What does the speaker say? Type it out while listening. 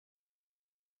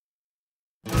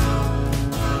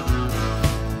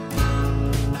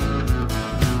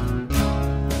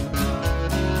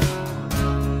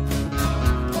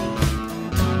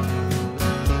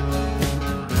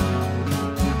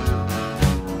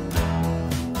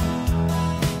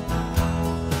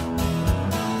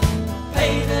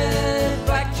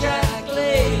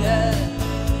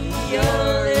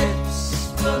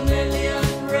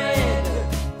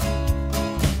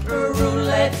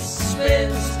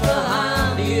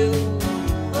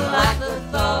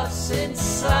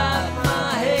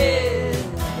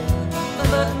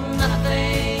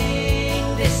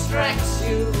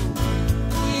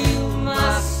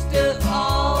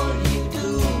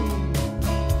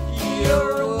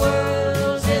Your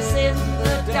world is in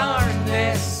the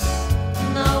darkness.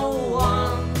 No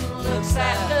one looks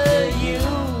after you.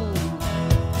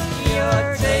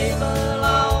 Your table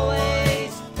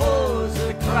always pulls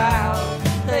a crowd.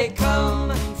 They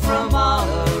come from all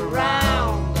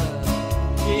around.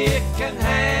 You can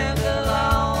handle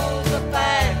all the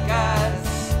bad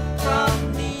guys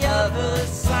from the other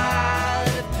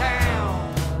side of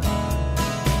town.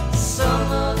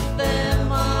 Some of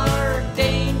them are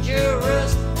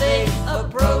dangerous. They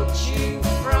approach you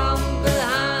from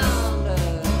behind.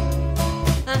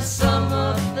 And some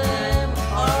of them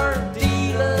are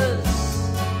dealers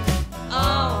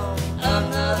of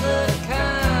another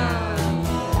kind.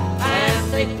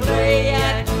 And they play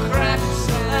at craps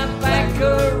and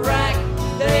baccarat.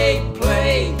 They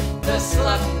play the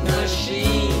slot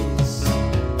machines.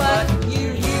 But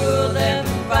you lure them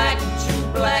back to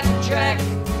Blackjack.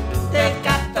 They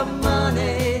got the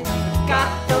money,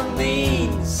 got the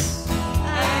means.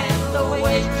 And the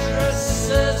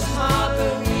waitresses,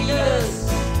 margaritas,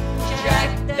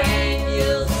 Jack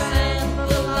Daniels and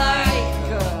the like.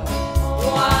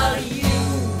 While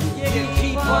you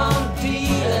keep on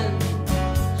dealing,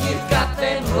 you've got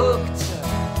them hooked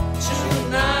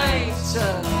tonight.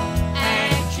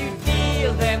 And you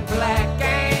deal them black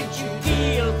and you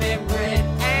deal them red,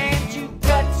 and you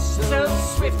cut so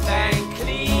swift and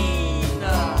clean.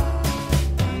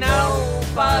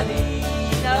 Nobody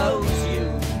knows you,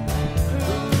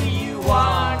 who you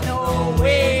are, nor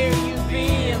where you've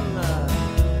been.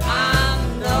 I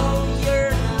know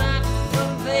you're not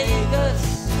from Vegas.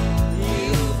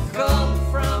 You come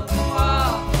from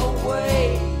far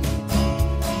away.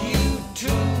 You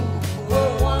two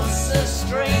were once a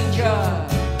stranger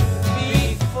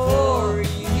before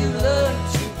you learned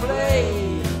to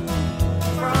play.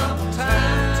 From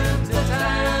time to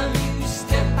time you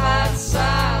step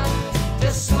outside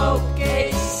to smoke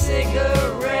a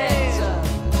cigarette.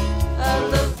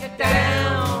 Look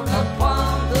down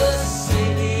upon the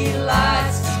city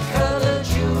lights, color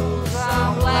jewels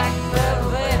on black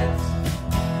velvet.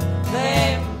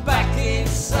 Then back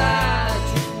inside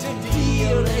to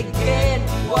deal again,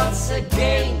 once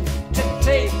again to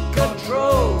take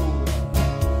control.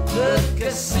 The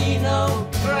casino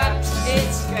traps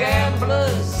its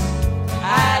gamblers,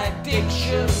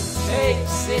 addiction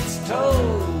takes its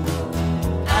toll.